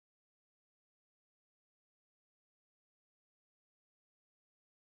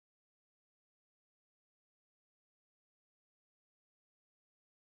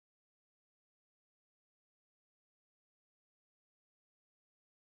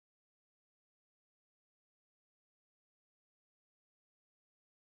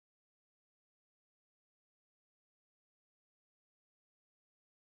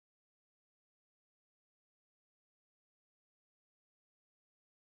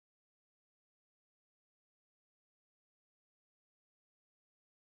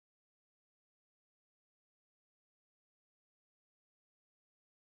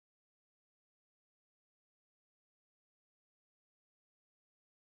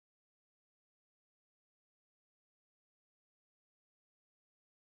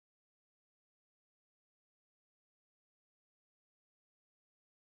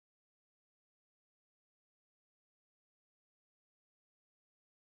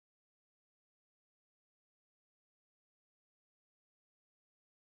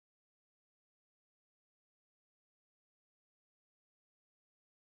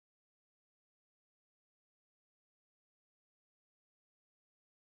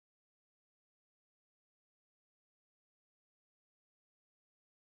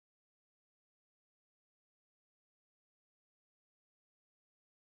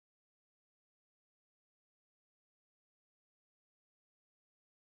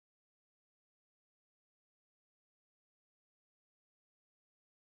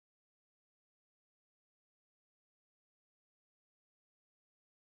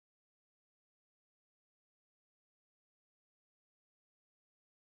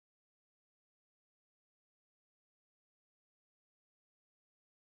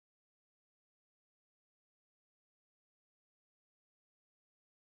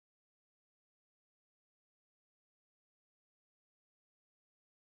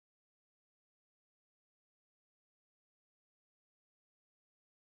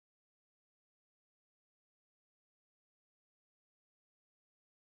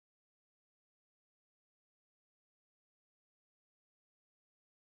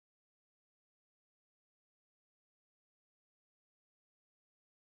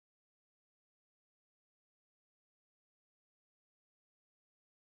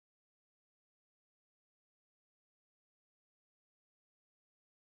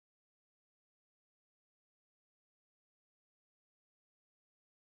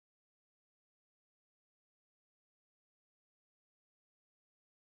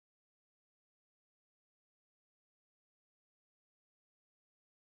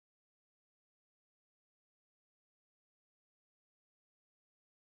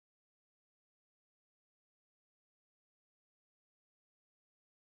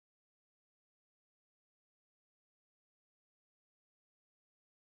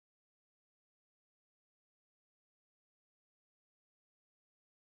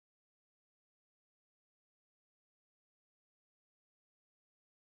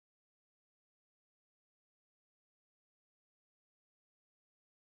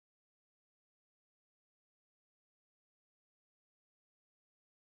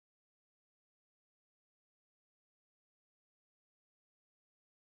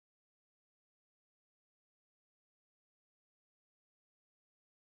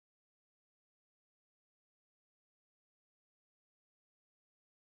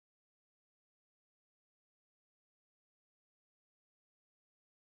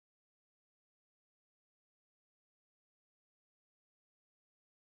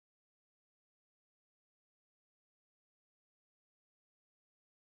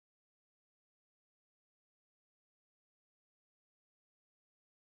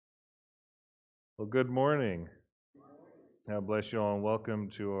Well, good morning. God bless you all and welcome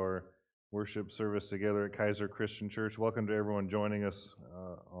to our worship service together at Kaiser Christian Church. Welcome to everyone joining us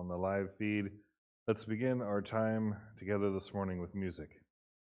on the live feed. Let's begin our time together this morning with music.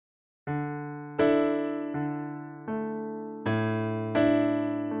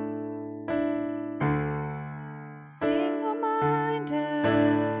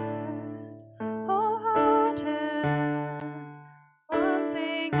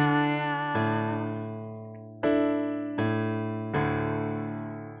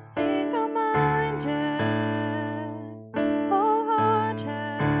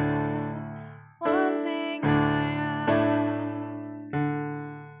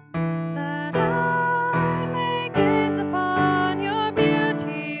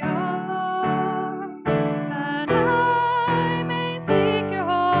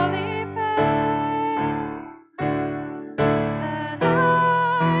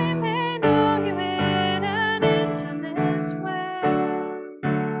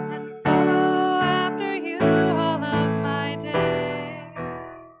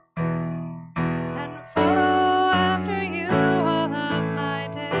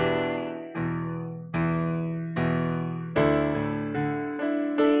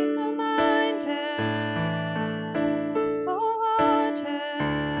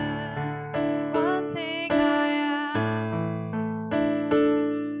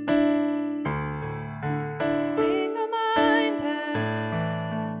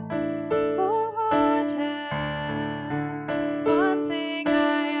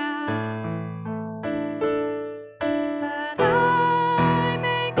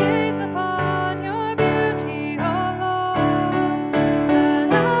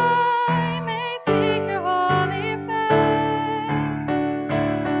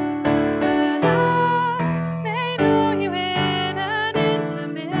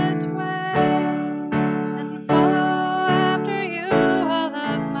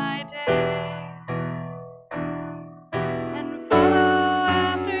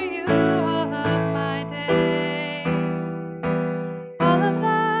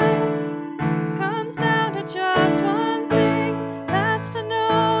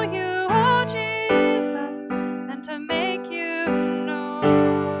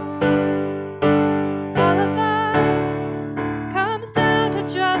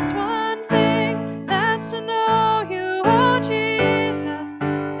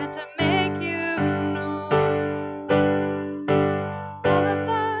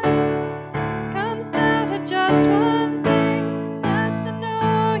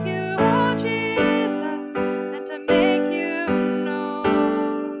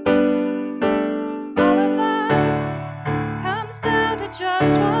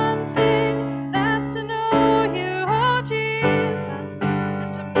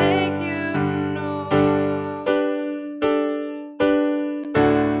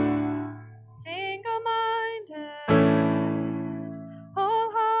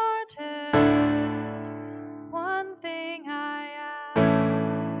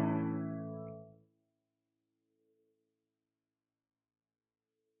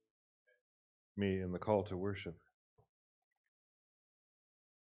 Me in the call to worship.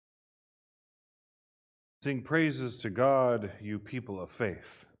 Sing praises to God, you people of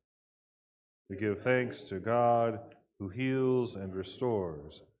faith. We give thanks to God who heals and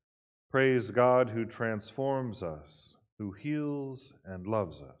restores. Praise God who transforms us, who heals and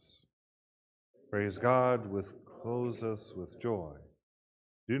loves us. Praise God with clothes us with joy.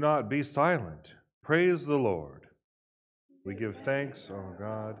 Do not be silent. Praise the Lord. We give thanks, O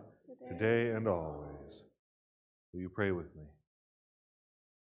God, today and always. Will you pray with me?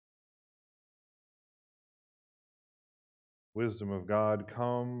 Wisdom of God,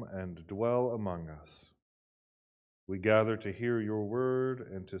 come and dwell among us. We gather to hear your word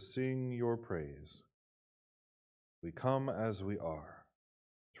and to sing your praise. We come as we are,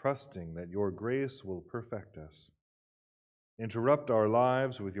 trusting that your grace will perfect us. Interrupt our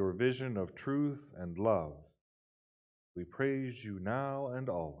lives with your vision of truth and love. We praise you now and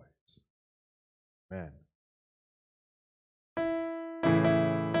always. Amen.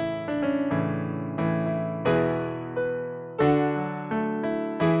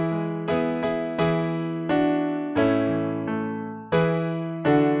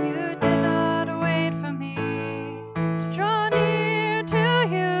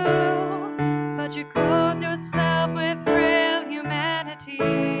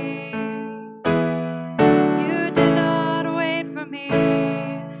 You did not wait for me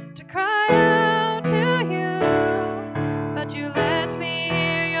to cry out to you.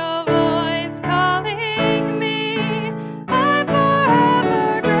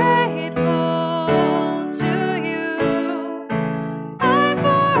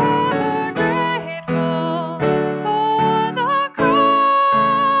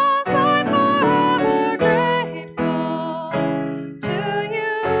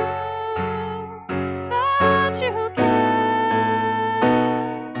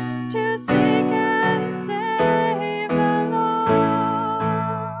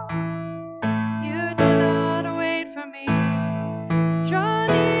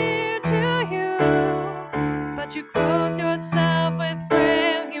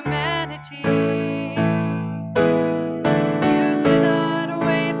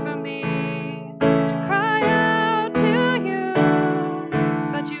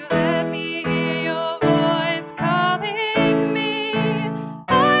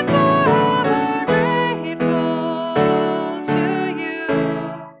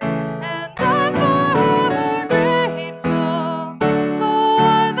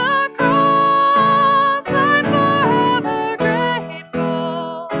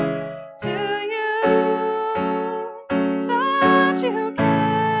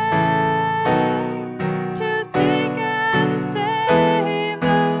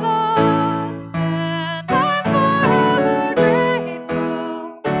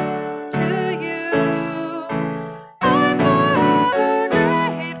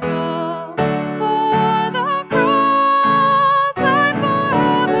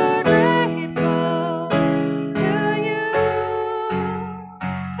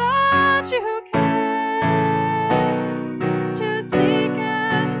 you came to seek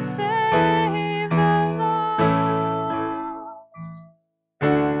and save the lost.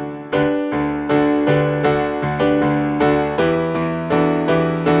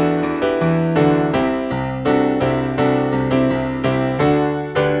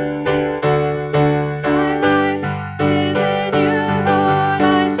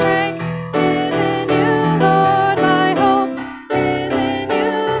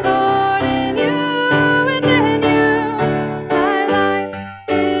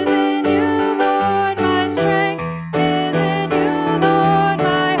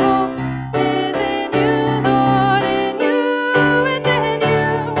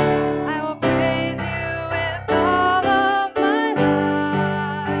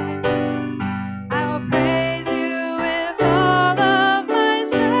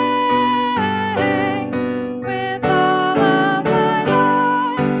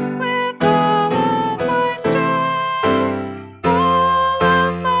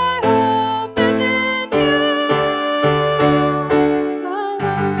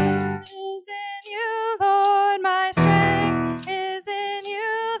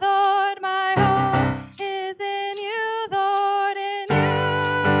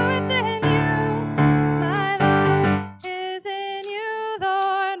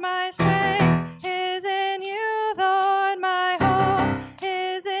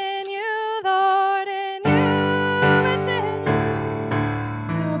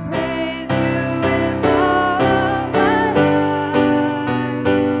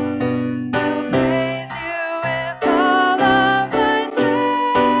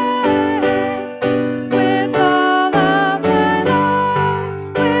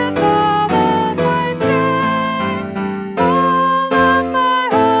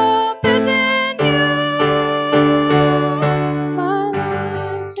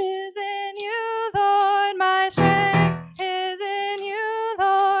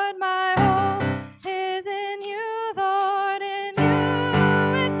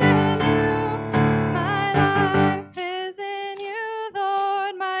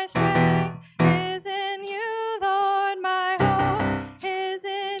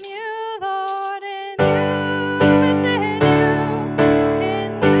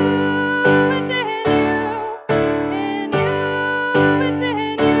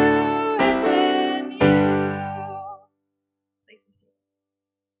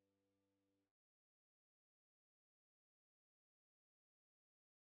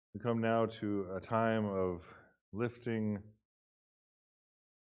 We come now to a time of lifting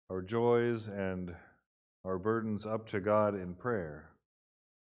our joys and our burdens up to God in prayer.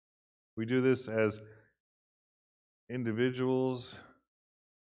 We do this as individuals,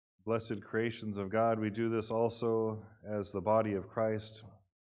 blessed creations of God. We do this also as the body of Christ,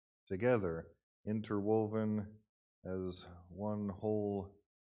 together, interwoven as one whole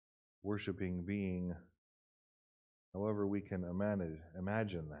worshiping being, however we can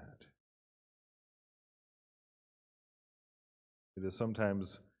imagine that. It is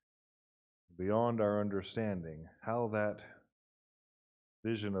sometimes beyond our understanding how that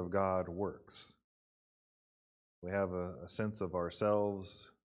vision of God works. We have a sense of ourselves,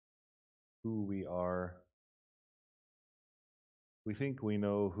 who we are. We think we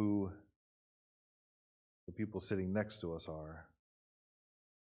know who the people sitting next to us are.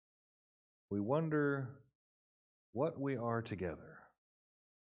 We wonder what we are together.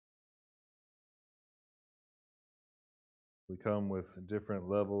 We come with different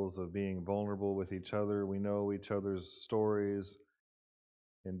levels of being vulnerable with each other. We know each other's stories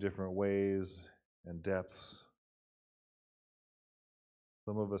in different ways and depths.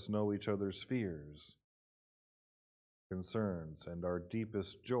 Some of us know each other's fears, concerns, and our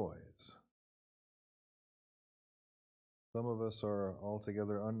deepest joys. Some of us are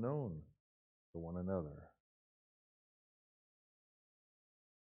altogether unknown to one another.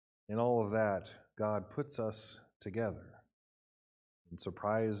 In all of that, God puts us together in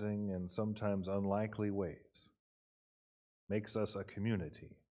surprising and sometimes unlikely ways, makes us a community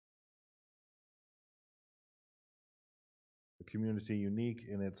unique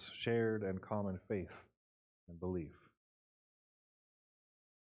in its shared and common faith and belief.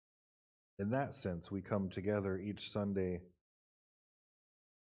 In that sense, we come together each Sunday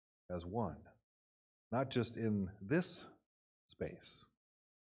as one, not just in this space,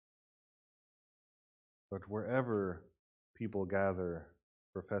 but wherever people gather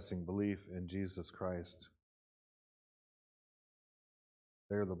professing belief in Jesus Christ,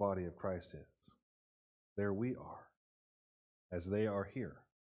 there the body of Christ is. There we are, as they are here.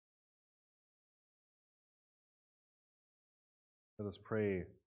 Let us pray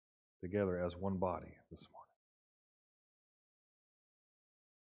together as one body this morning.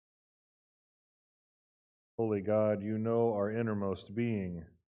 Holy God, you know our innermost being.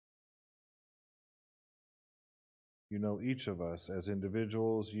 You know each of us as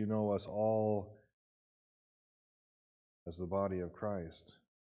individuals. You know us all as the body of Christ,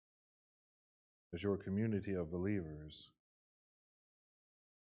 as your community of believers,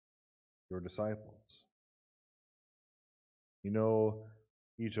 your disciples. You know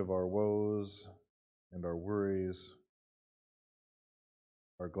each of our woes and our worries,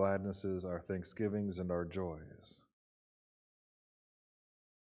 our gladnesses, our thanksgivings, and our joys.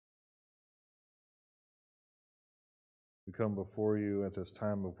 We come before you at this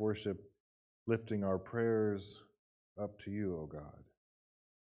time of worship, lifting our prayers up to you, O God,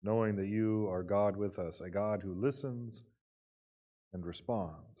 knowing that you are God with us, a God who listens and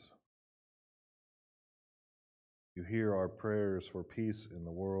responds. You hear our prayers for peace in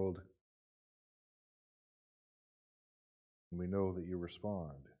the world, and we know that you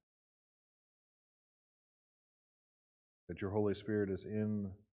respond. That your Holy Spirit is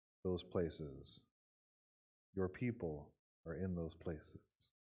in those places. Your people are in those places.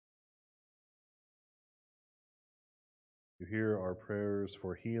 You hear our prayers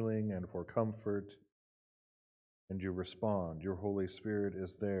for healing and for comfort, and you respond. Your Holy Spirit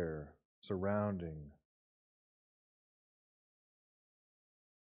is there, surrounding,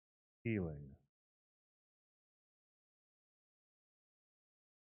 healing,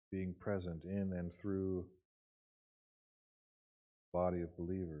 being present in and through the body of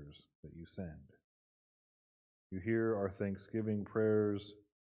believers that you send. You hear our thanksgiving prayers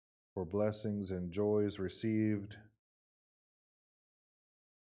for blessings and joys received,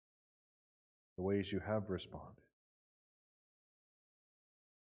 the ways you have responded.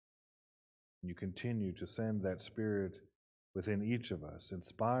 You continue to send that Spirit within each of us,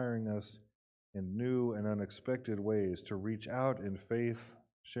 inspiring us in new and unexpected ways to reach out in faith,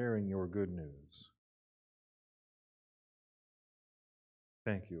 sharing your good news.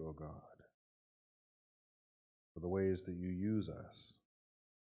 Thank you, O God, for the ways that you use us,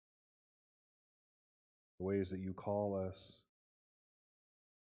 the ways that you call us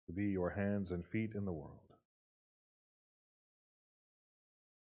to be your hands and feet in the world.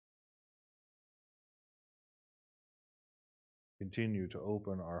 Continue to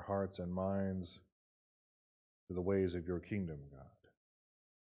open our hearts and minds to the ways of your kingdom, God.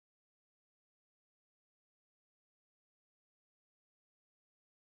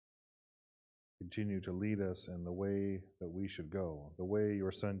 Continue to lead us in the way that we should go, the way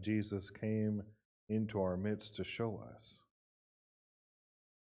your Son Jesus came into our midst to show us,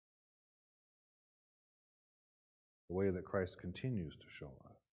 the way that Christ continues to show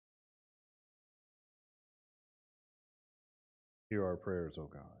us. Hear our prayers, O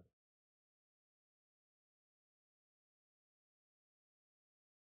God.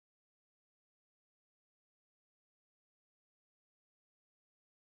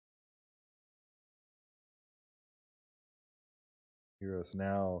 Hear us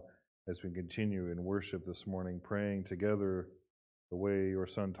now as we continue in worship this morning, praying together the way your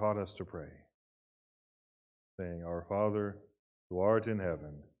Son taught us to pray, saying, Our Father, who art in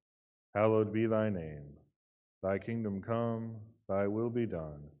heaven, hallowed be thy name. Thy kingdom come, thy will be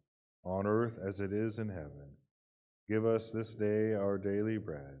done, on earth as it is in heaven. Give us this day our daily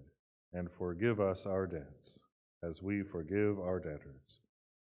bread, and forgive us our debts, as we forgive our debtors.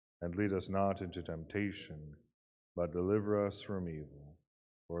 And lead us not into temptation, but deliver us from evil.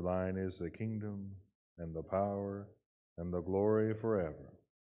 For thine is the kingdom, and the power, and the glory forever.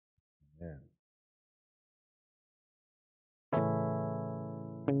 Amen.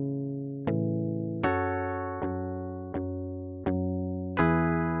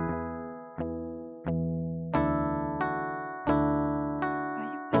 Are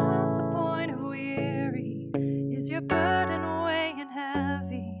you past the point of weary? Is your burden weighing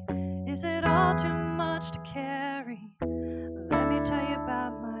heavy? Is it all too much to carry? Let me tell you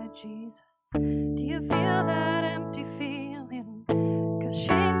about my Jesus. Do you feel that empty feeling? 'Cause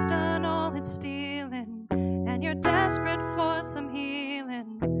shame's done all it's stealing, and you're desperate for some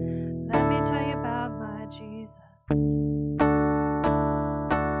healing. Let me tell you about my Jesus.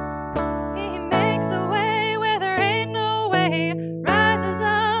 He makes a way where there ain't no way, rises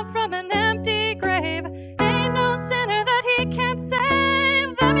up from an empty grave. Ain't no sinner that he can't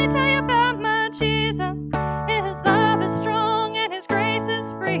save. Let me tell you about my Jesus. His love is strong and his grace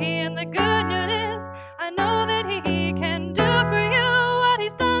is free, and the good news is I know that he can do for you what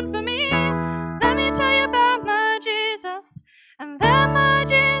he's done for me. Let me tell you about my Jesus, and let my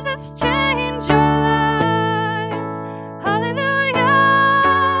Jesus change your life. Hallelujah.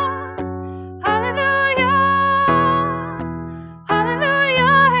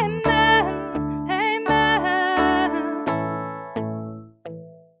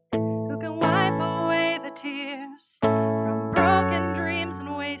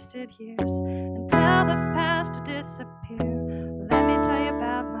 wasted years and tell the past to disappear. Let me tell you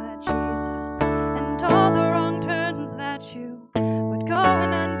about my Jesus and all the wrong turns that you would go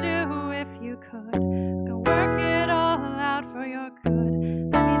and undo if you could. Go work it all out for your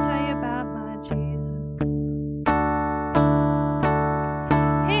good. Let me tell you about my Jesus.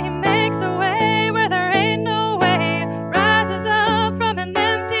 He makes a way where there ain't no way, rises up from an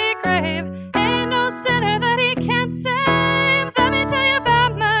empty grave. Ain't no sinner that he can't save. Let me tell you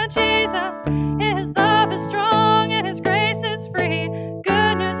about my Jesus. His love is strong and his grace is free.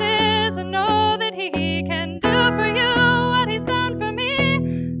 Good news is I know that he can do for you what he's done for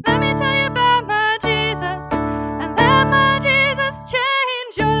me. Let me tell you about my Jesus, and let my Jesus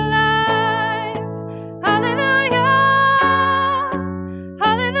change your life. Hallelujah,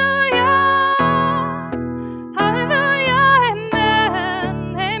 hallelujah, hallelujah,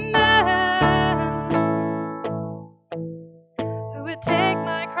 amen, amen. Who would take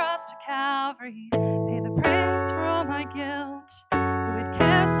my cross to Calvary, pay the price for all my guilt? Who would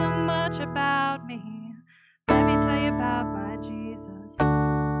care so much about me? Let me tell you about my Jesus.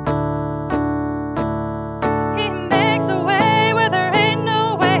 He makes a way where there ain't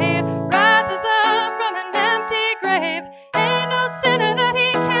no way, rises up from an empty grave. Ain't no sinner that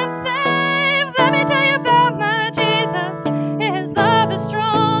he can't save. Let me tell you about my Jesus. His love is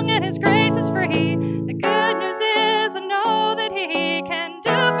strong and his grace is free. The good news is I know that he can do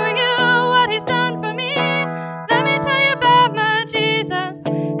for you what he's done for me. Let me tell you about my Jesus,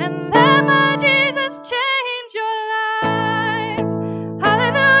 and let my Jesus change your life.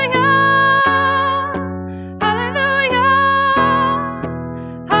 Hallelujah, hallelujah,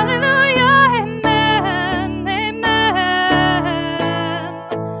 hallelujah, amen, amen.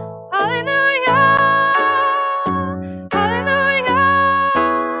 Hallelujah, hallelujah,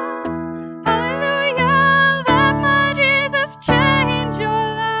 hallelujah. Let my Jesus change your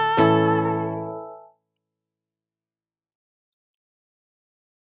life.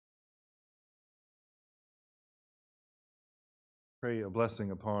 Pray a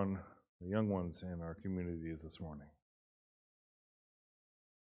blessing upon the young ones in our community this morning.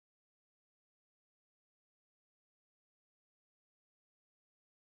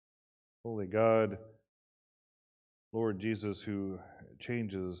 Holy God, Lord Jesus, who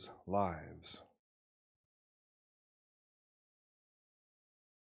changes lives,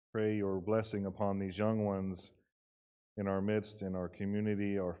 pray your blessing upon these young ones in our midst, in our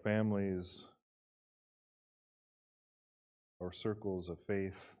community, our families, our circles of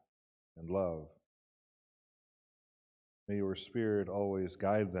faith and love. May your Spirit always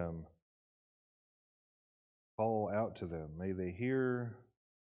guide them, call out to them. May they hear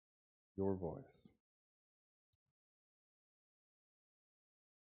your voice.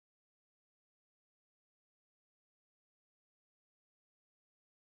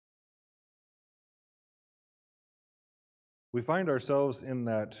 We find ourselves in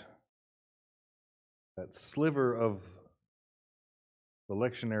that sliver of the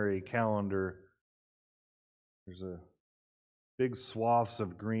lectionary calendar. There's a big swaths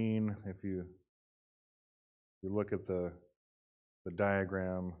of green. If you look at the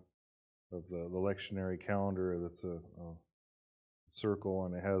diagram of the lectionary calendar, that's a circle,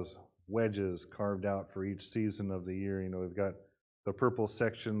 and it has wedges carved out for each season of the year. You know, we've got the purple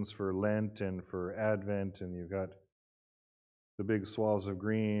sections for Lent and for Advent, and you've got the big swaths of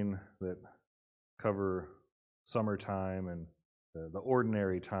green that cover summertime and the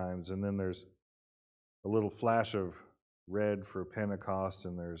ordinary times, and then there's a little flash of red for Pentecost,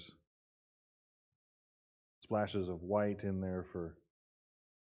 and there's splashes of white in there for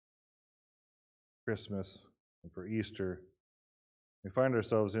Christmas and for Easter. We find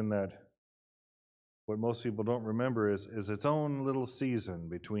ourselves in that, what most people don't remember is its own little season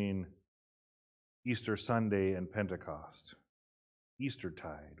between Easter Sunday and Pentecost.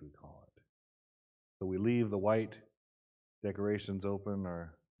 Eastertide, we call it. So we leave the white decorations open,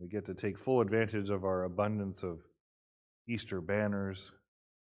 or we get to take full advantage of our abundance of Easter banners,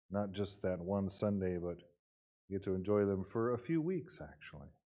 not just that one Sunday, but we get to enjoy them for a few weeks, actually.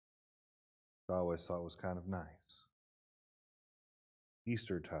 I always thought was kind of nice.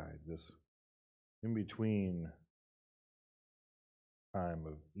 Eastertide, this in-between time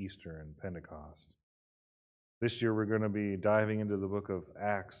of Easter and Pentecost. This year we're going to be diving into the book of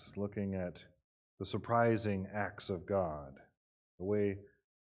Acts, looking at the surprising acts of God, the way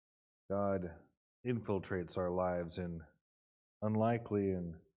God infiltrates our lives in unlikely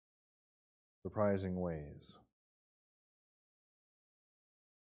and surprising ways.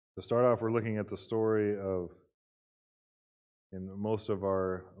 To start off, we're looking at the story of, in most of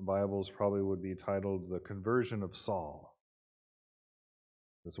our Bibles, probably would be titled The Conversion of Saul.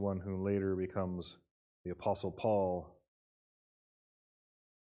 this one who later becomes the Apostle Paul,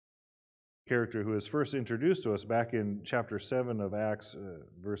 character who is first introduced to us back in chapter 7 of Acts,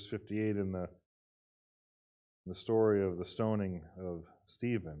 verse 58, in the story of the stoning of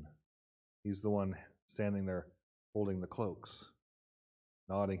Stephen. He's the one standing there holding the cloaks,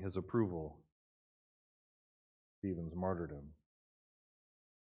 nodding his approval of Stephen's martyrdom.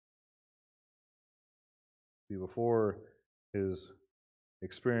 See, before his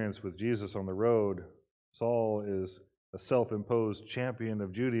experience with Jesus on the road, Saul is a self-imposed champion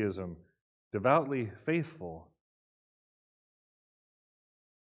of Judaism, devoutly faithful,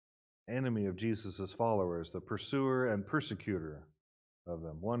 enemy of Jesus' followers, the pursuer and persecutor of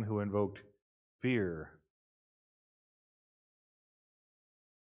them, one who invoked fear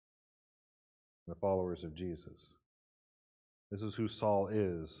in the followers of Jesus. This is who Saul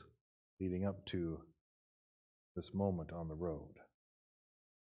is leading up to this moment on the road.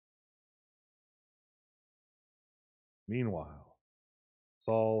 Meanwhile,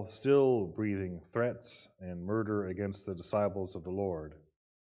 Saul, still breathing threats and murder against the disciples of the Lord,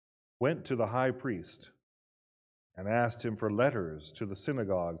 went to the high priest and asked him for letters to the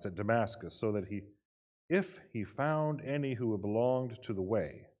synagogues at Damascus, so that if he found any who belonged to the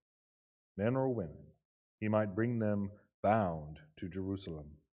way, men or women, he might bring them bound to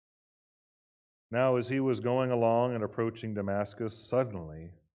Jerusalem. Now, as he was going along and approaching Damascus,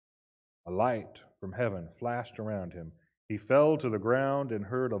 suddenly a light from heaven flashed around him. He fell to the ground and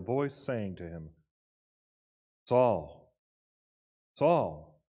heard a voice saying to him, "Saul,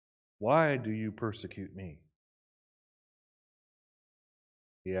 Saul, why do you persecute me?"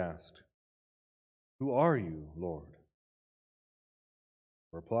 He asked, "Who are you, Lord?"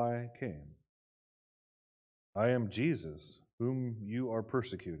 Reply came, "I am Jesus, whom you are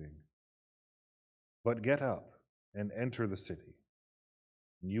persecuting. But get up and enter the city,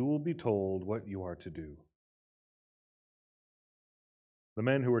 and you will be told what you are to do." The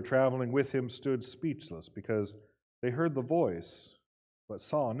men who were traveling with him stood speechless because they heard the voice but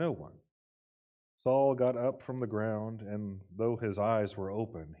saw no one. Saul got up from the ground, and though his eyes were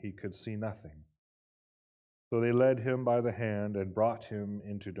open, he could see nothing. So they led him by the hand and brought him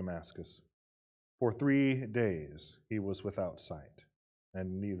into Damascus. For 3 days he was without sight,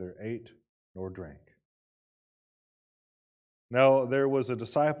 and neither ate nor drank. Now there was a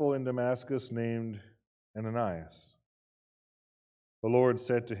disciple in Damascus named Ananias. The Lord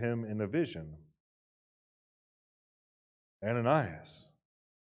said to him in a vision, "Ananias."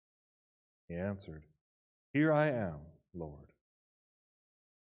 He answered, "Here I am, Lord."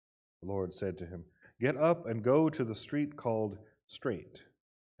 The Lord said to him, "Get up and go to the street called Straight,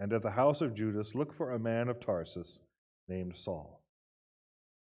 and at the house of Judas look for a man of Tarsus named Saul.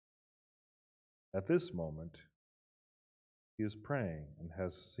 At this moment he is praying and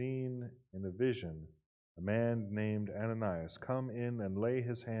has seen in a vision a man named Ananias come in and lay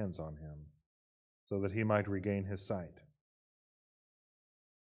his hands on him so that he might regain his sight."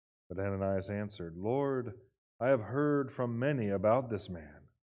 But Ananias answered, "Lord, I have heard from many about this man,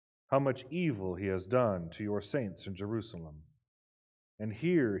 how much evil he has done to your saints in Jerusalem. And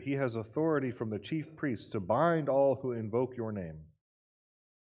here he has authority from the chief priests to bind all who invoke your name."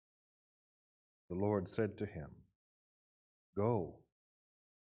 The Lord said to him, "Go,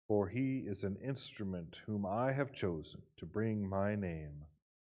 for he is an instrument whom I have chosen to bring my name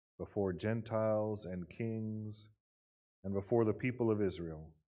before Gentiles and kings and before the people of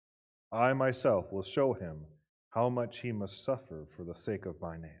Israel. I myself will show him how much he must suffer for the sake of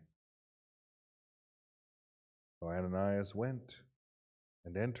my name." So Ananias went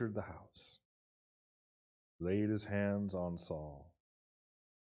and entered the house, laid his hands on Saul,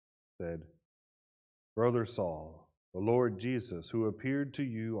 said, "Brother Saul, the Lord Jesus, who appeared to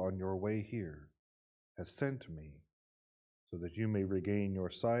you on your way here, has sent me so that you may regain your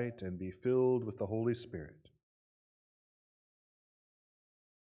sight and be filled with the Holy Spirit."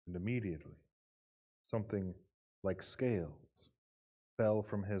 And immediately something like scales fell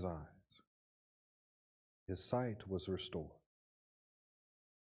from his eyes. His sight was restored.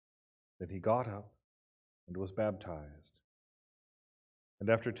 Then he got up and was baptized. And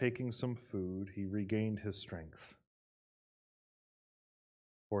after taking some food, he regained his strength.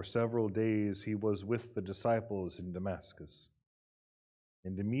 For several days he was with the disciples in Damascus,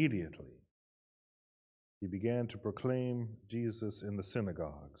 and immediately he began to proclaim Jesus in the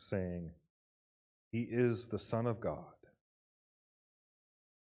synagogue, saying, "He is the Son of God."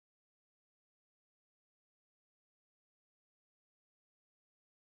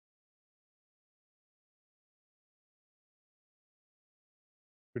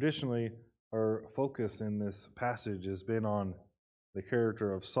 Traditionally, our focus in this passage has been on the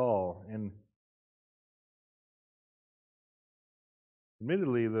character of Saul. And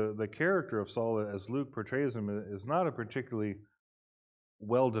admittedly, the character of Saul, as Luke portrays him, is not a particularly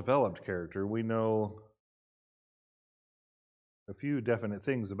well-developed character. We know a few definite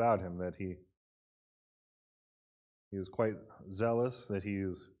things about him, that he is quite zealous, that he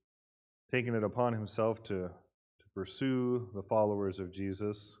is taken it upon himself to pursue the followers of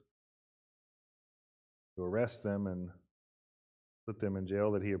Jesus, to arrest them and put them in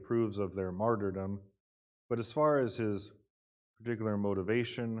jail, that he approves of their martyrdom. But as far as his particular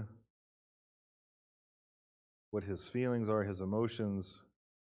motivation, what his feelings are, his emotions,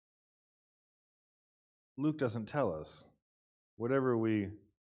 Luke doesn't tell us. Whatever we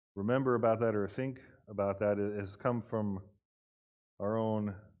remember about that or think about that has come from our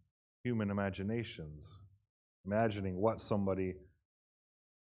own human imaginations, imagining what somebody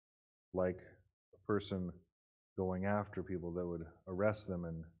like a person going after people that would arrest them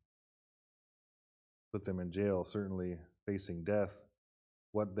and put them in jail, certainly facing death,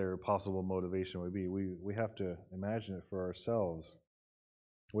 what their possible motivation would be. We have to imagine it for ourselves.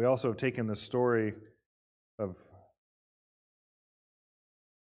 We also have taken the story of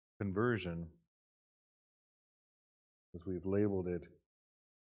conversion, as we've labeled it,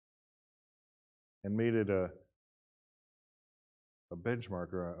 and made it a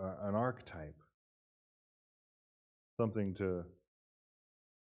benchmark or an archetype, something to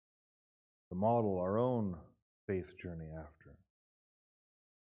model our own faith journey after.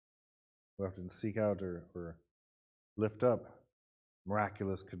 We have to seek out or lift up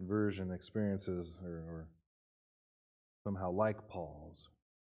miraculous conversion experiences or somehow like Paul's.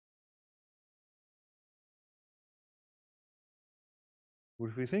 But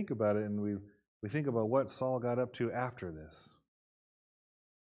if we think about it and we think about what Saul got up to after this,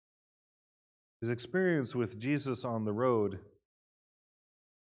 his experience with Jesus on the road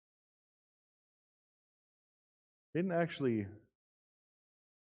didn't actually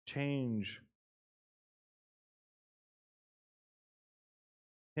change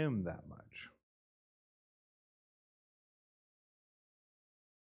him that much.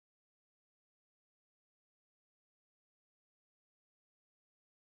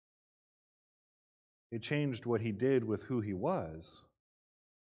 It changed what he did with who he was,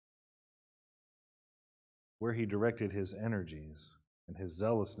 where he directed his energies and his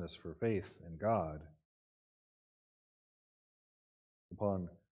zealousness for faith in God. Upon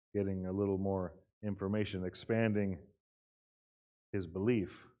getting a little more information, expanding his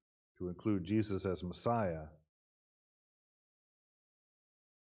belief to include Jesus as Messiah.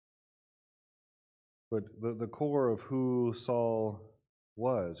 But the core of who Saul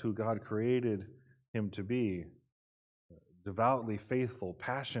was, who God created him to be, devoutly faithful,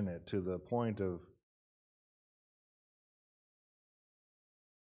 passionate to the point of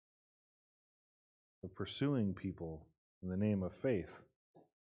pursuing people in the name of faith.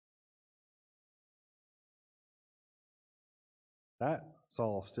 That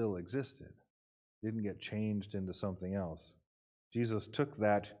Saul still existed, didn't get changed into something else. Jesus took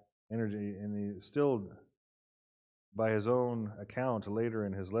that energy, and he still, by his own account later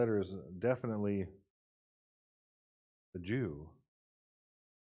in his letters, definitely a Jew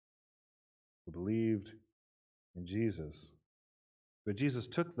who believed in Jesus. But Jesus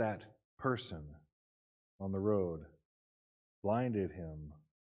took that person on the road, blinded him,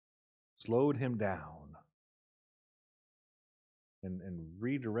 slowed him down, and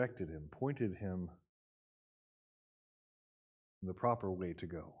redirected him, pointed him in the proper way to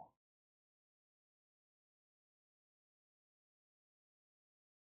go.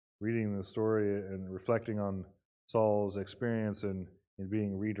 Reading the story and reflecting on Saul's experience in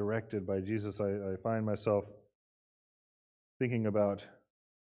being redirected by Jesus, I find myself thinking about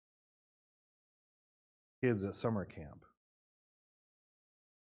kids at summer camp.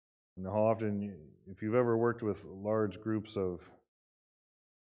 And how often, if you've ever worked with large groups of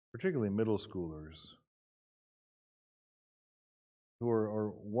particularly middle schoolers, who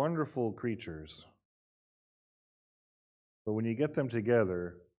are wonderful creatures, but when you get them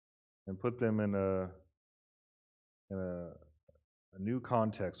together and put them in a new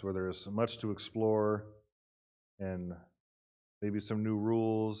context where there's much to explore and maybe some new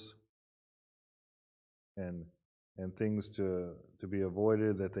rules and things to be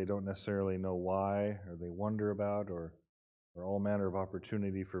avoided that they don't necessarily know why or they wonder about, or all manner of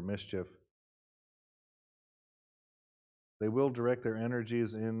opportunity for mischief, they will direct their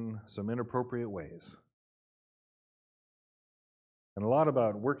energies in some inappropriate ways. And a lot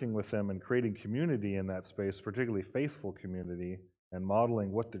about working with them and creating community in that space, particularly faithful community, and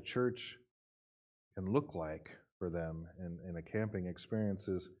modeling what the church can look like for them in a camping experience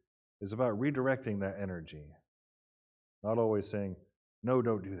is about redirecting that energy. Not always saying, no,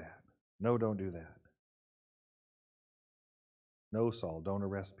 don't do that. No, don't do that. No, Saul, don't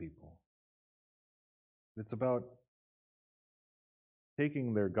arrest people. It's about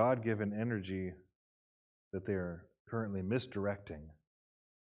taking their God-given energy that they're currently misdirecting,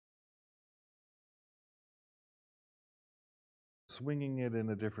 swinging it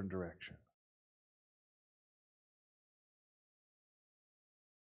in a different direction.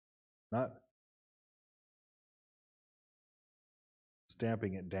 Not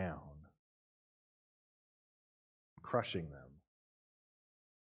stamping it down, crushing them,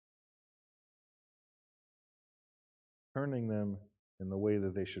 turning them in the way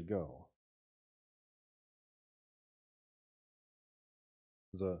that they should go.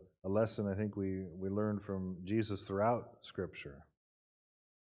 There's a lesson I think we learn from Jesus throughout Scripture.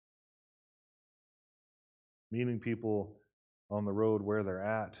 Meeting people on the road where they're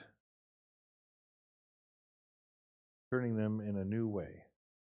at, turning them in a new way.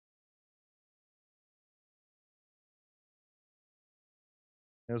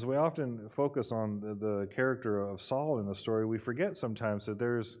 As we often focus on the character of Saul in the story, we forget sometimes that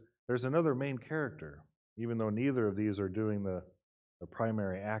there's another main character. Even though neither of these are doing the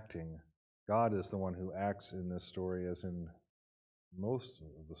primary acting, God is the one who acts in this story, as in most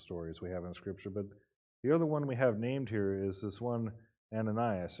of the stories we have in Scripture. But the other one we have named here is this one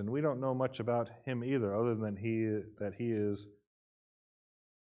Ananias, and we don't know much about him either, other than that he is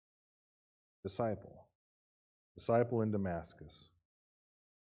disciple in Damascus.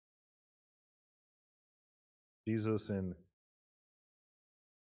 Jesus, in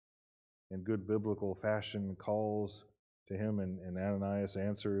good biblical fashion, calls to him, and Ananias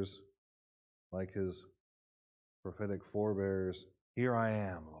answers like his prophetic forebears, "Here I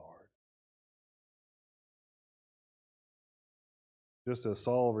am, Lord." Just as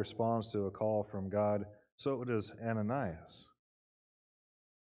Saul responds to a call from God, so does Ananias.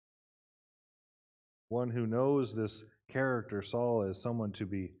 One who knows this character, Saul, as someone to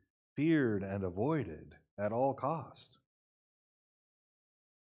be feared and avoided at all cost.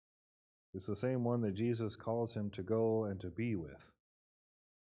 It's the same one that Jesus calls him to go and to be with,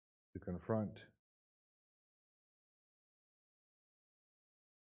 to confront,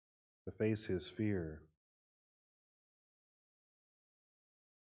 to face his fear,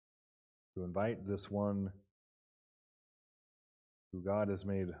 to invite this one who God has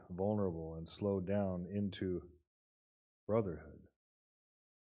made vulnerable and slowed down into brotherhood,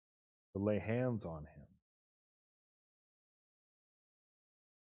 to lay hands on him.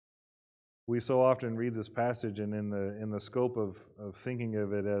 We so often read this passage, and in the scope of thinking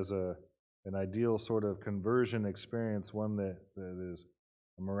of it as an ideal sort of conversion experience, one that is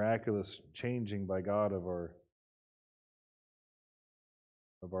a miraculous changing by God of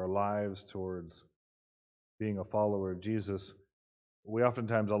our lives towards being a follower of Jesus, we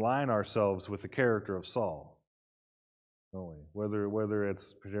oftentimes align ourselves with the character of Saul, don't we? Whether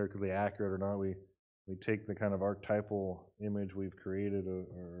it's particularly accurate or not, we take the kind of archetypal image we've created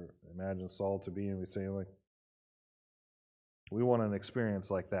or imagine Saul to be, and we say, like, we want an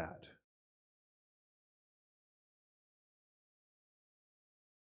experience like that.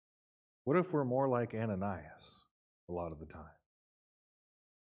 What if we're more like Ananias a lot of the time?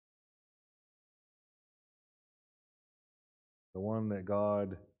 The one that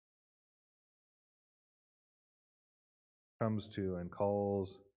God comes to and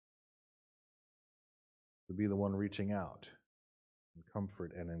calls to be the one reaching out in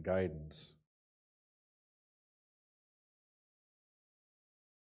comfort and in guidance.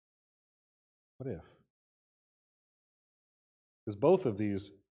 What if? Because both of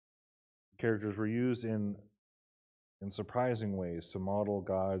these characters were used in surprising ways to model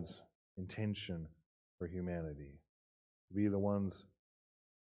God's intention for humanity. To be the ones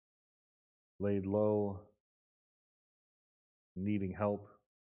laid low, needing help,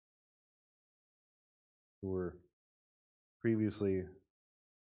 who were previously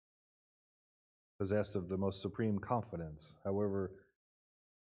possessed of the most supreme confidence, however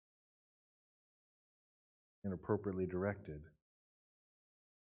inappropriately directed.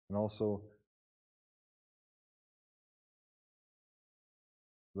 And also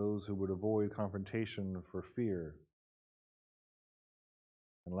those who would avoid confrontation for fear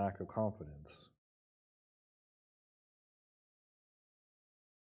and lack of confidence.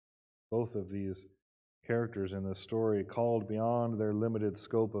 Both of these characters in this story called beyond their limited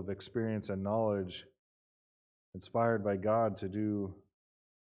scope of experience and knowledge, inspired by God to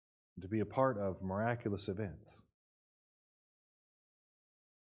be a part of miraculous events.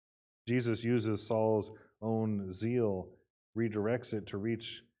 Jesus uses Saul's own zeal redirects it to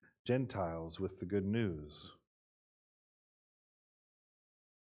reach Gentiles with the good news.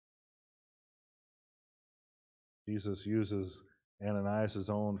 Jesus uses Ananias'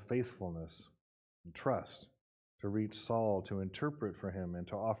 own faithfulness and trust to reach Saul, to interpret for him, and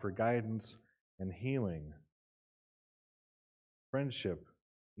to offer guidance and healing, friendship,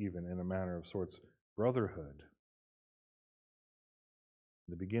 even in a manner of sorts, brotherhood,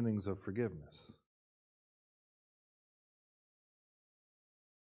 the beginnings of forgiveness.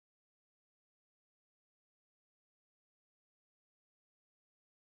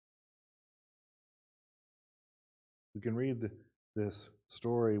 We can read this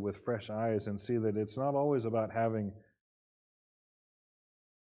story with fresh eyes and see that it's not always about having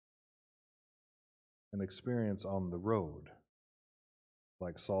an experience on the road,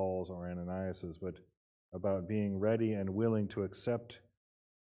 like Saul's or Ananias's, but about being ready and willing to accept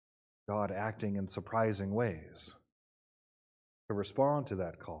God acting in surprising ways, to respond to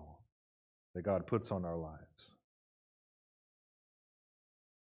that call that God puts on our lives.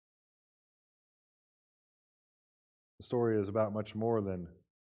 The story is about much more than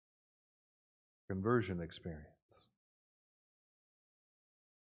conversion experience.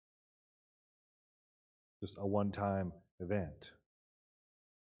 Just a one-time event.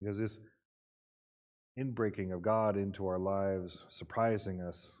 Because this inbreaking of God into our lives, surprising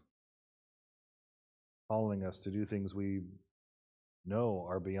us, calling us to do things we know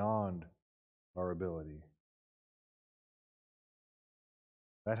are beyond our ability,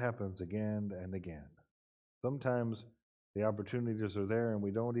 that happens again and again. Sometimes the opportunities are there and we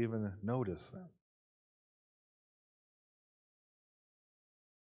don't even notice them.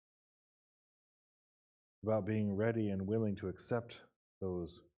 About being ready and willing to accept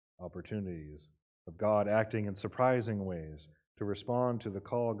those opportunities of God acting in surprising ways, to respond to the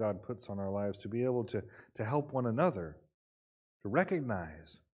call God puts on our lives, to be able to help one another, to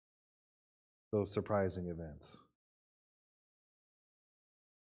recognize those surprising events.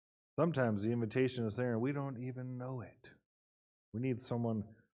 Sometimes the invitation is there and we don't even know it. We need someone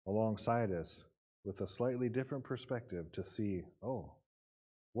alongside us with a slightly different perspective to see, oh,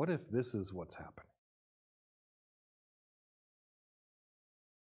 what if this is what's happening?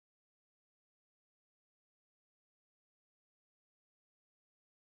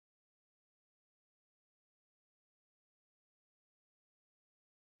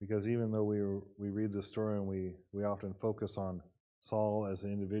 Because even though we read the story and we often focus on Saul as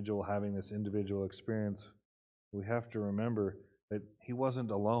an individual having this individual experience, we have to remember that he wasn't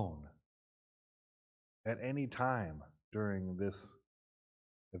alone at any time during this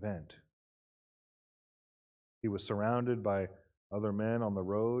event. He was surrounded by other men on the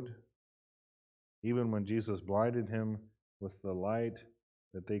road. Even when Jesus blinded him with the light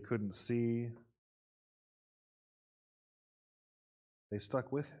that they couldn't see, they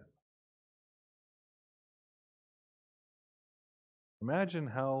stuck with him. Imagine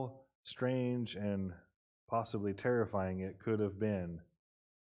how strange and possibly terrifying it could have been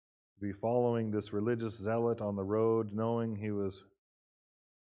to be following this religious zealot on the road, knowing he was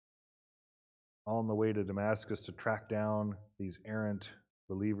on the way to Damascus to track down these errant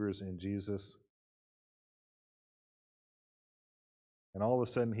believers in Jesus. And all of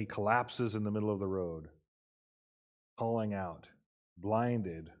a sudden he collapses in the middle of the road, calling out,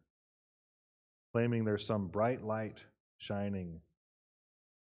 blinded, claiming there's some bright light shining.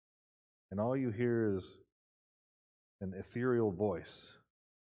 And all you hear is an ethereal voice,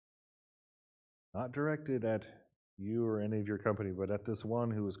 not directed at you or any of your company, but at this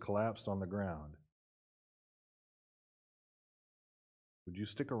one who is collapsed on the ground. Would you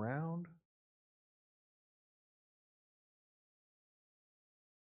stick around?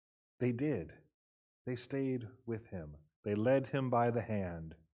 They did. They stayed with him. They led him by the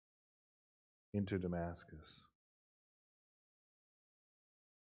hand into Damascus.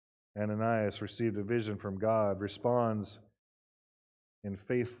 Ananias received a vision from God, responds in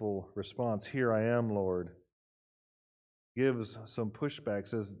faithful response, "Here I am, Lord." Gives some pushback,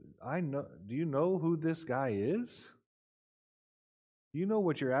 says, do you know who this guy is? Do you know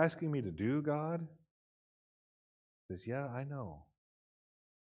what you're asking me to do, God? He says, yeah, I know.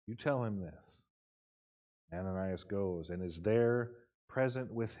 You tell him this. Ananias goes and is there,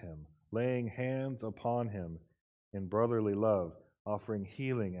 present with him, laying hands upon him in brotherly love, offering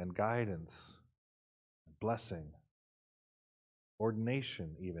healing and guidance, blessing,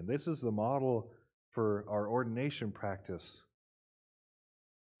 ordination even. This is the model for our ordination practice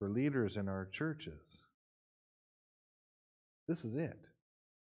for leaders in our churches. This is it.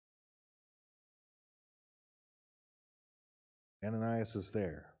 Ananias is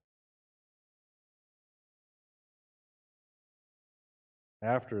there.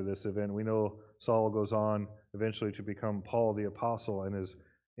 after this event, we know Saul goes on eventually to become Paul the Apostle and is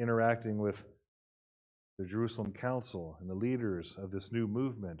interacting with the Jerusalem council and the leaders of this new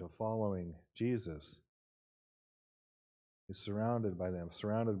movement of following Jesus. He's surrounded by them,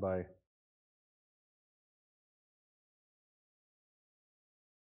 surrounded by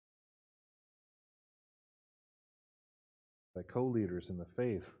co-leaders in the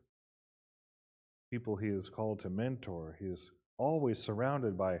faith, people he is called to mentor. He is always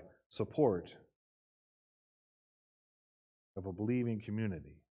surrounded by support of a believing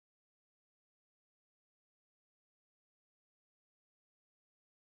community.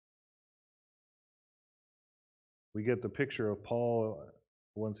 We get the picture of Paul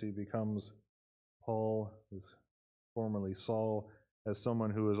once he becomes Paul, is formerly Saul, as someone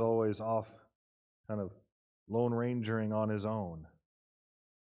who is always off, kind of lone rangering on his own.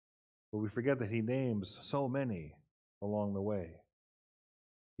 But we forget that he names so many along the way.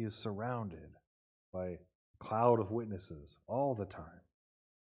 He is surrounded by a cloud of witnesses all the time.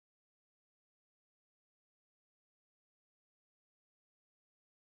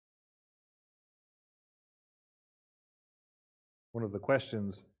 One of the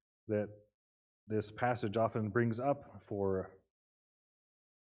questions that this passage often brings up for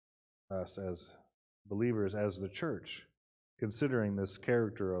us as believers, as the church, considering this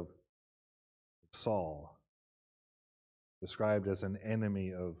character of Saul, described as an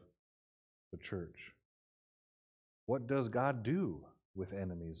enemy of the church. What does God do with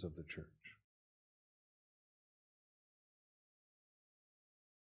enemies of the church?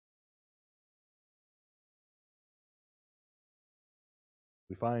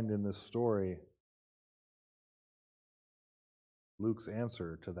 We find in this story Luke's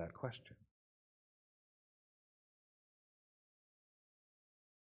answer to that question.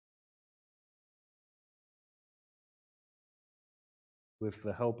 With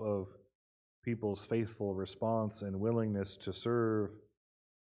the help of people's faithful response and willingness to serve,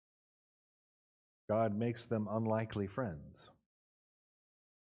 God makes them unlikely friends.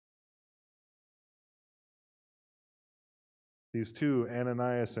 These two,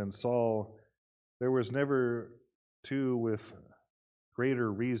 Ananias and Saul, there was never two with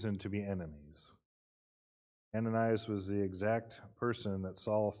greater reason to be enemies. Ananias was the exact person that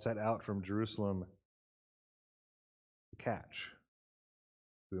Saul set out from Jerusalem to catch,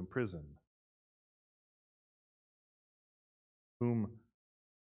 to imprison, whom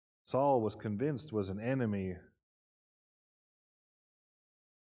Saul was convinced was an enemy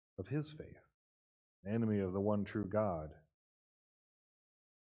of his faith, an enemy of the one true God.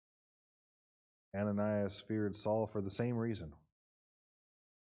 Ananias feared Saul for the same reason.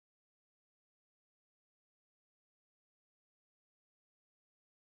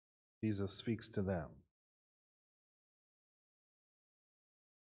 Jesus speaks to them.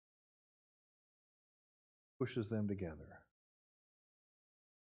 Pushes them together.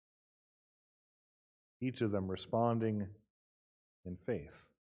 Each of them responding in faith.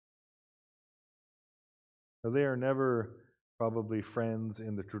 Now, they are never probably friends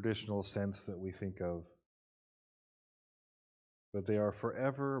in the traditional sense that we think of, but they are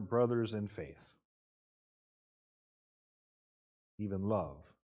forever brothers in faith, even love.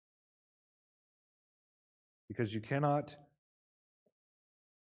 Because you cannot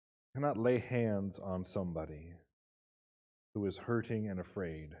lay hands on somebody who is hurting and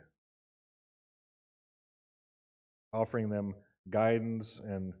afraid, offering them guidance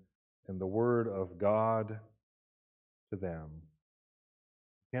and the word of God to them.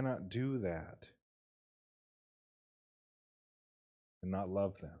 You cannot do that and not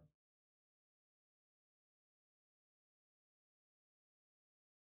love them.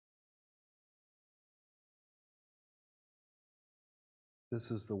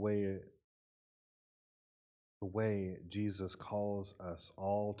 This is the way Jesus calls us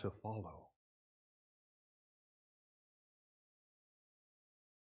all to follow.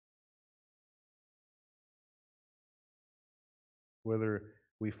 Whether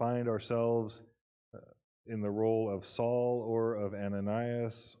we find ourselves in the role of Saul or of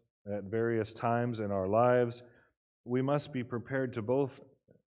Ananias at various times in our lives, we must be prepared to both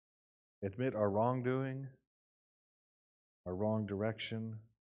admit our wrongdoing, our wrong direction,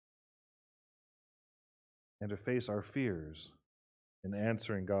 and to face our fears in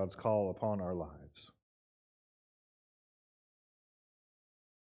answering God's call upon our lives.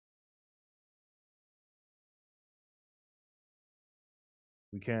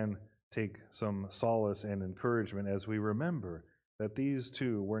 We can take some solace and encouragement as we remember that these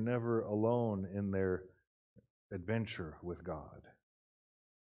two were never alone in their adventure with God.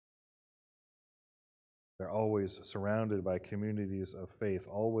 They're always surrounded by communities of faith,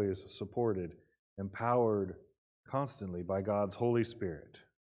 always supported, empowered constantly by God's Holy Spirit.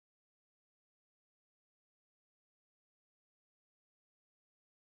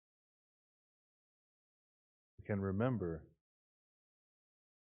 We can remember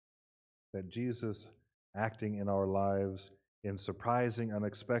that Jesus acting in our lives in surprising,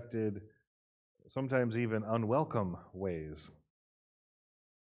 unexpected, sometimes even unwelcome ways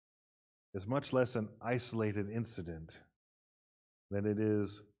is much less an isolated incident than it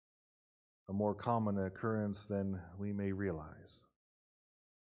is a more common occurrence than we may realize.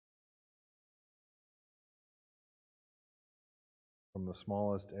 From the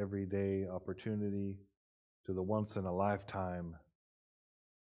smallest everyday opportunity to the once-in-a-lifetime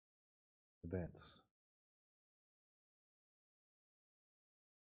events.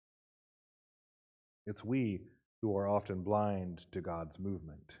 It's we who are often blind to God's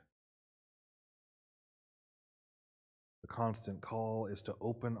movement. The constant call is to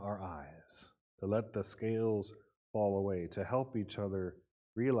open our eyes, to let the scales fall away, to help each other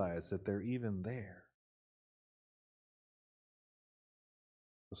realize that they're even there.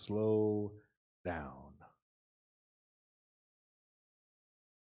 To slow down.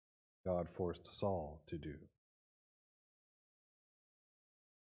 God forced Saul to do,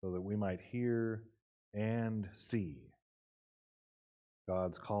 so that we might hear and see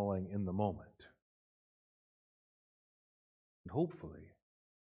God's calling in the moment. And hopefully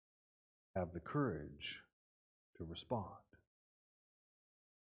have the courage to respond.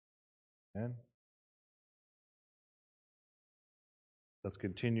 Amen? Let's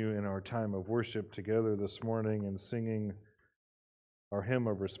continue in our time of worship together this morning and singing our hymn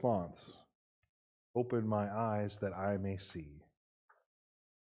of response. Open my eyes that I may see.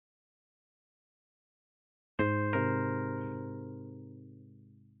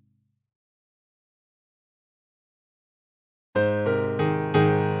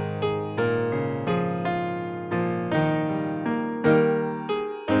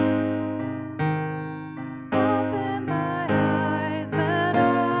 Open my eyes that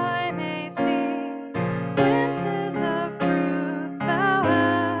I may see glimpses of truth thou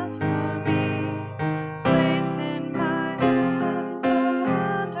hast for me. Place in my hands the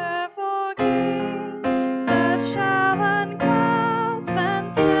wonderful key that shall unclasp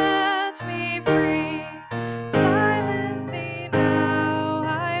and set me free. Silently now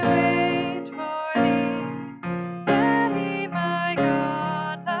I wait for thee. Ready, my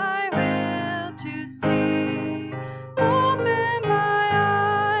God, thy will to see. Open my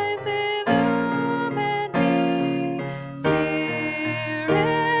eyes, illumine me, Spirit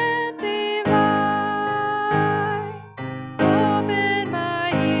divine. Open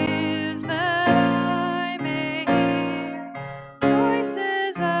my ears that I may hear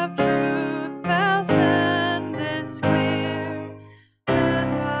voices of truth thou sendest clear.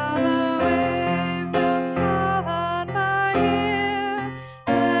 And while the wave notes fall on my ear,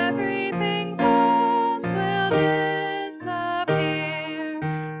 everything false will disappear.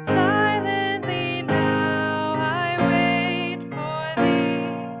 Silently now I wait for thee.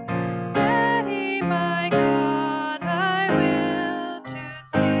 Ready, my God, thy will to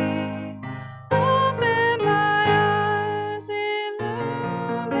see. Open my eyes,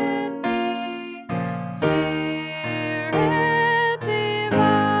 illumine me, Spirit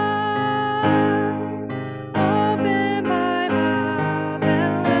divine. Open my mouth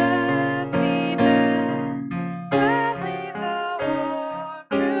and let me bear gladly the warm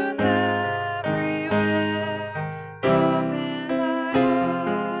truth everywhere. Open my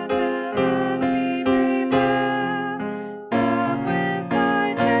heart and let me prepare love with thy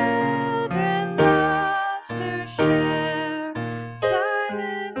children lost to share.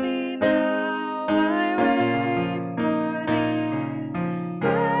 Silently now I wait for thee.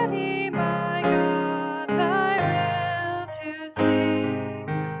 Ready, my God, thy will to see.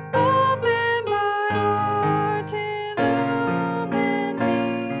 Open my heart, illumine me,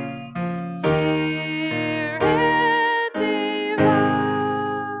 Spirit divine.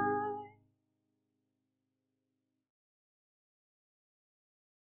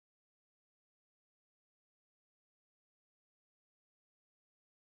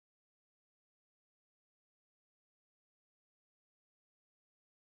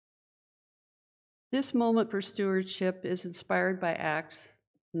 This moment for stewardship is inspired by Acts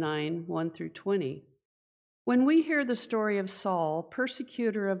 9, 1 through 20. When we hear the story of Saul,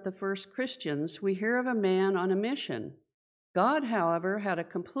 persecutor of the first Christians, we hear of a man on a mission. God, however, had a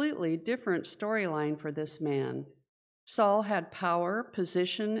completely different storyline for this man. Saul had power,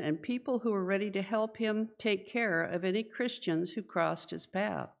 position, and people who were ready to help him take care of any Christians who crossed his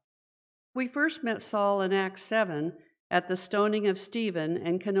path. We first met Saul in Acts 7 at the stoning of Stephen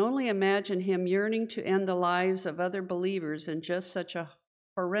and can only imagine him yearning to end the lives of other believers in just such a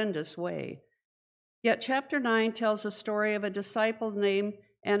horrendous way. Yet chapter 9 tells a story of a disciple named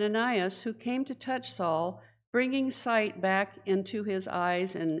Ananias who came to touch Saul, bringing sight back into his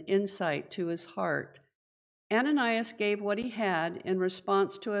eyes and insight to his heart. Ananias gave what he had in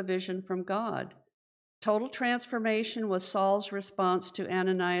response to a vision from God. Total transformation was Saul's response to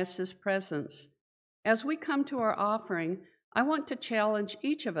Ananias' presence. As we come to our offering, I want to challenge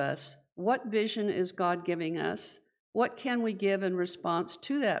each of us. What vision is God giving us? What can we give in response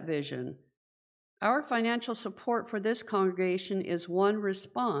to that vision? Our financial support for this congregation is one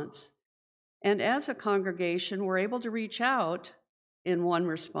response. And as a congregation, we're able to reach out in one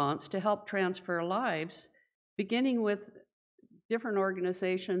response to help transfer lives, beginning with different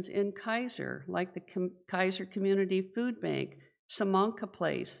organizations in Kaiser, like the Kaiser Community Food Bank, Samanka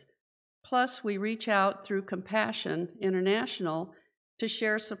Place. Plus, we reach out through Compassion International to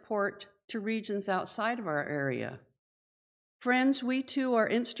share support to regions outside of our area. Friends, we too are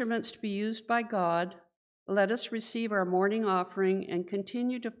instruments to be used by God. Let us receive our morning offering and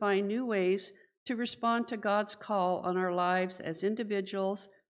continue to find new ways to respond to God's call on our lives as individuals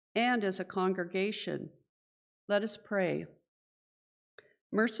and as a congregation. Let us pray.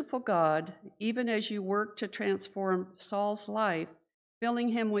 Merciful God, even as you work to transform Saul's life, filling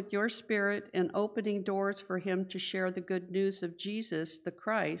him with your Spirit and opening doors for him to share the good news of Jesus, the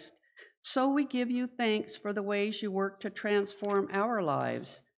Christ, so we give you thanks for the ways you work to transform our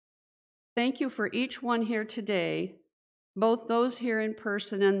lives. Thank you for each one here today, both those here in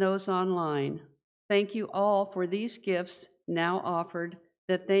person and those online. Thank you all for these gifts now offered,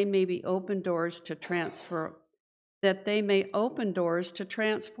 that they may open doors to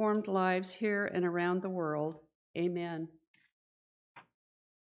transformed lives here and around the world. Amen.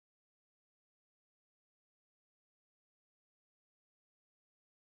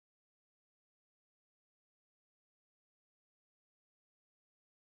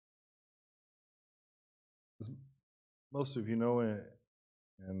 As most of you know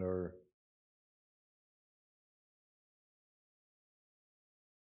and are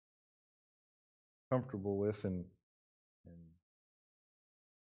comfortable with, and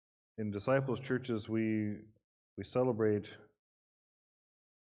in disciples' churches, we celebrate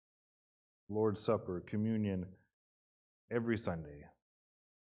Lord's Supper, communion, every Sunday.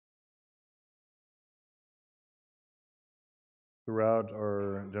 Throughout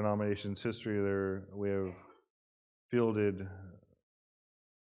our denomination's history, we have fielded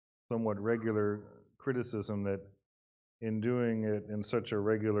somewhat regular criticism that in doing it in such a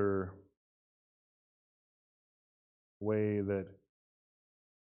regular way that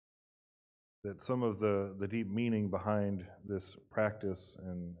some of the deep meaning behind this practice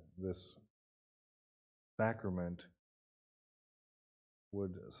and this sacrament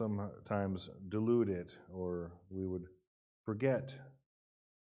would sometimes dilute it, or we would forget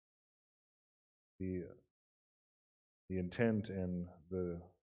the intent and the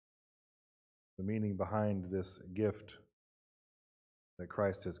meaning behind this gift that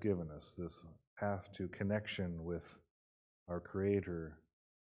Christ has given us, this path to connection with our Creator,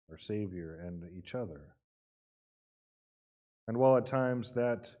 our Savior, and each other. And while at times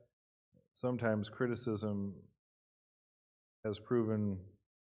sometimes criticism has proven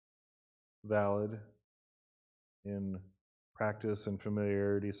valid in practice and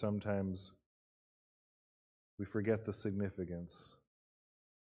familiarity, sometimes we forget the significance.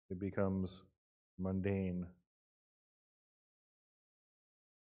 It becomes mundane.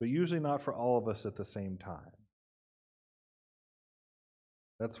 But usually not for all of us at the same time.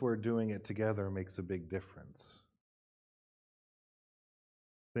 That's where doing it together makes a big difference.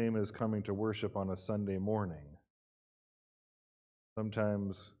 Same as coming to worship on a Sunday morning.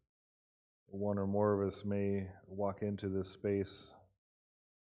 Sometimes one or more of us may walk into this space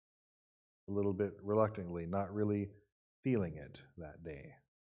a little bit reluctantly, not really feeling it that day.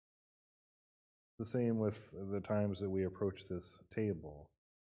 The same with the times that we approach this table.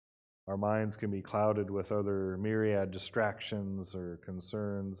 Our minds can be clouded with other myriad distractions or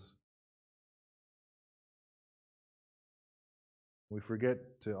concerns. We forget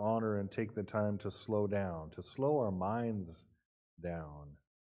to honor and take the time to slow down, to slow our minds down,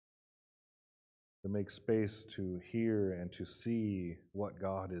 to make space to hear and to see what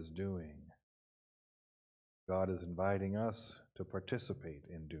God is doing. God is inviting us to participate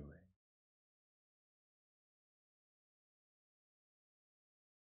in doing.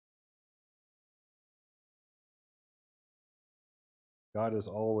 God is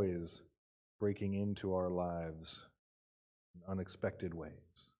always breaking into our lives in unexpected ways.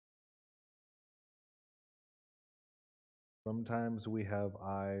 Sometimes we have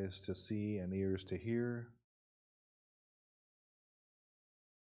eyes to see and ears to hear.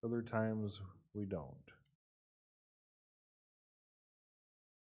 Other times we don't.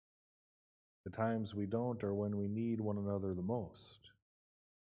 The times we don't are when we need one another the most.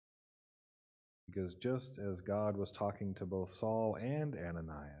 Because just as God was talking to both Saul and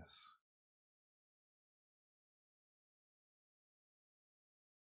Ananias,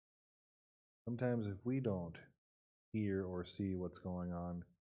 sometimes if we don't hear or see what's going on,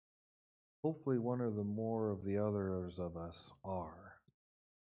 hopefully one or the more of the others of us are.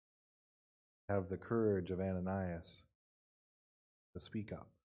 Have the courage of Ananias to speak up,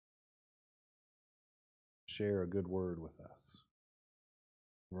 share a good word with us,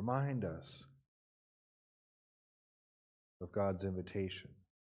 remind us of God's invitation,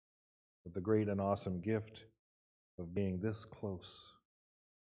 of the great and awesome gift of being this close,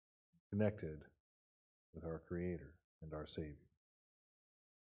 connected with our Creator and our Savior.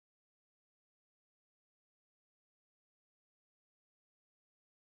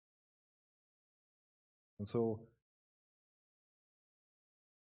 And so,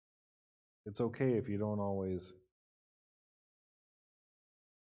 it's okay if you don't always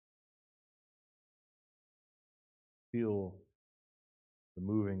feel the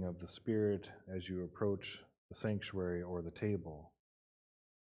moving of the Spirit as you approach the sanctuary or the table.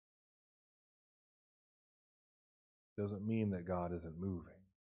 It doesn't mean that God isn't moving.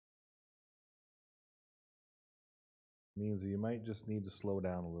 It means that you might just need to slow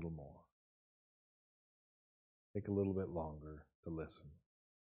down a little more. Take a little bit longer to listen.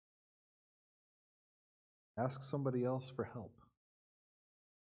 Ask somebody else for help.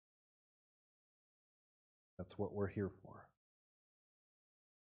 That's what we're here for.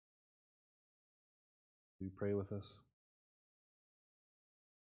 Will you pray with us?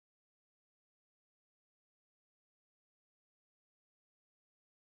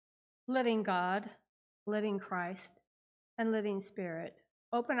 Living God, living Christ, and living Spirit,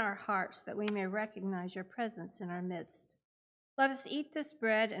 open our hearts that we may recognize your presence in our midst. Let us eat this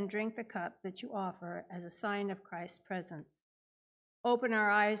bread and drink the cup that you offer as a sign of Christ's presence. Open our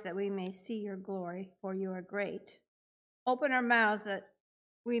eyes that we may see your glory, for you are great. Open our mouths that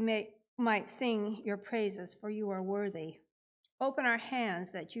we might sing your praises, for you are worthy. Open our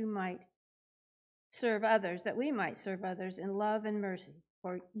hands that you might serve others, that we might serve others in love and mercy,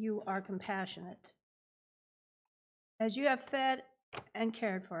 for you are compassionate. As you have fed and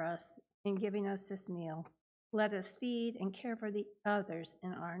cared for us in giving us this meal, let us feed and care for the others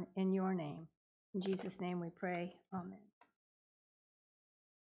in your name. In Jesus' name we pray. Amen.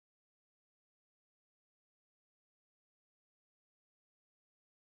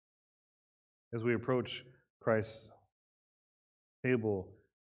 As we approach Christ's table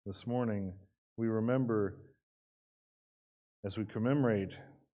this morning, we remember, as we commemorate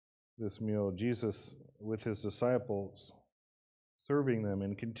this meal, Jesus with his disciples, serving them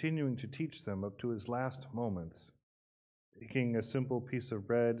and continuing to teach them up to his last moments, taking a simple piece of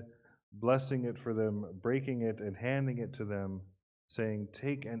bread, blessing it for them, breaking it and handing it to them, saying,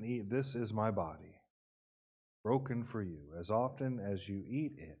 "Take and eat, this is my body, broken for you. As often as you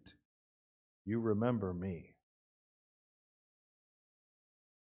eat it, you remember me."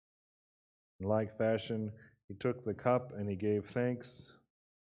 In like fashion, he took the cup and he gave thanks,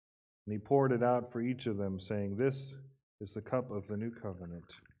 and he poured it out for each of them, saying, "This is the cup of the new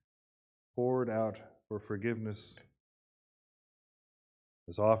covenant, poured out for forgiveness.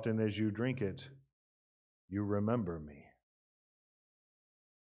 As often as you drink it, you remember me."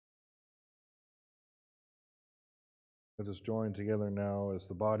 Let us join together now as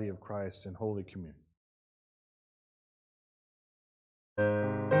the body of Christ in Holy Communion.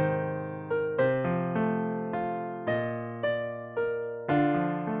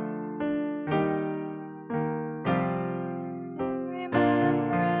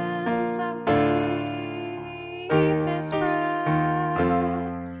 Remembrance of me, eat this bread.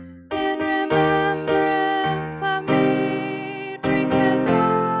 In remembrance of me, drink this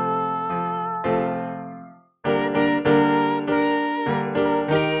wine. In remembrance of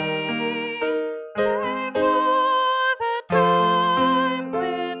me,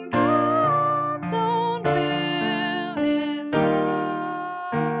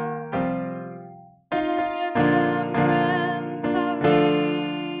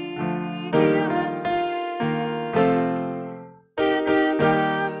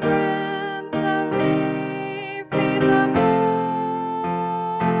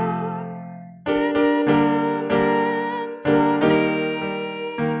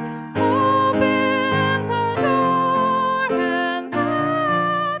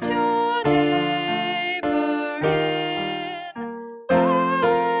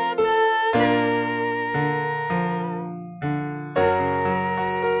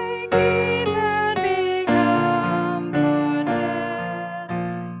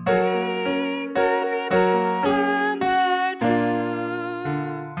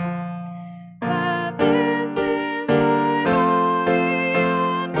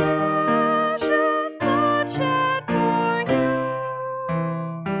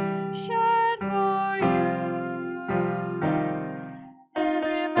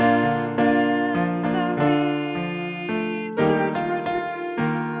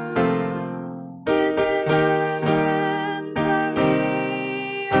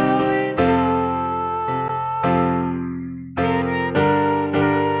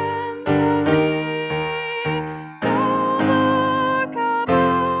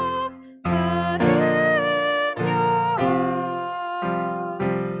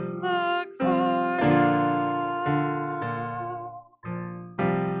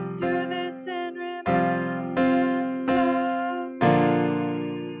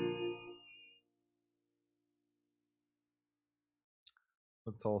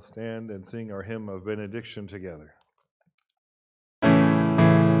 Let's all stand and sing our hymn of benediction together.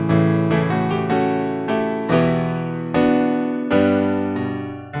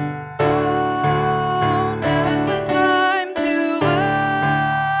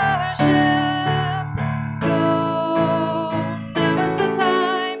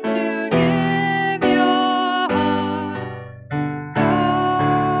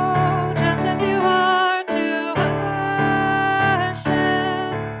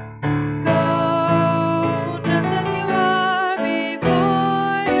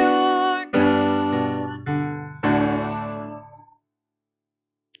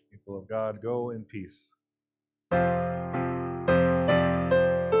 People of God, go in peace.